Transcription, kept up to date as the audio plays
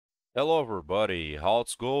Hello everybody, how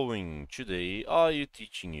it's going? Today I'll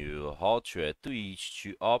teaching you how to add Twitch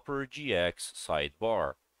to Opera GX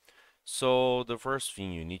sidebar. So the first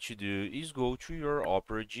thing you need to do is go to your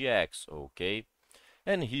Opera GX, okay?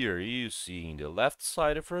 And here you see in the left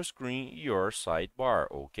side of your screen your sidebar,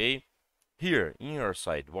 okay? Here in your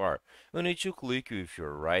sidebar, you need to click with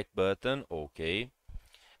your right button, okay?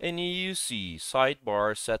 And you see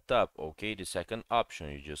sidebar setup, okay? The second option,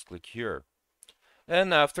 you just click here.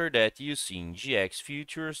 And after that, you see GX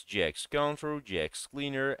Features, GX Control, GX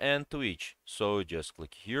Cleaner, and Twitch. So just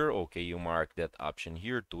click here, okay, you mark that option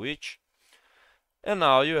here, Twitch. And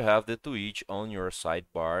now you have the Twitch on your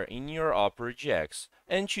sidebar in your Opera GX.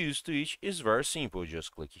 And choose Twitch is very simple,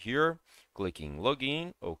 just click here, clicking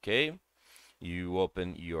Login, okay. You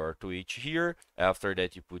open your Twitch here. After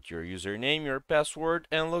that, you put your username, your password,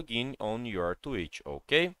 and login on your Twitch,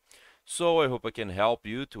 okay? So I hope I can help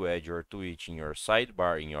you to add your Twitch in your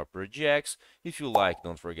sidebar in your projects. If you like,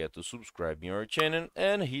 don't forget to subscribe in your channel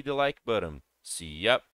and hit the like button. See ya!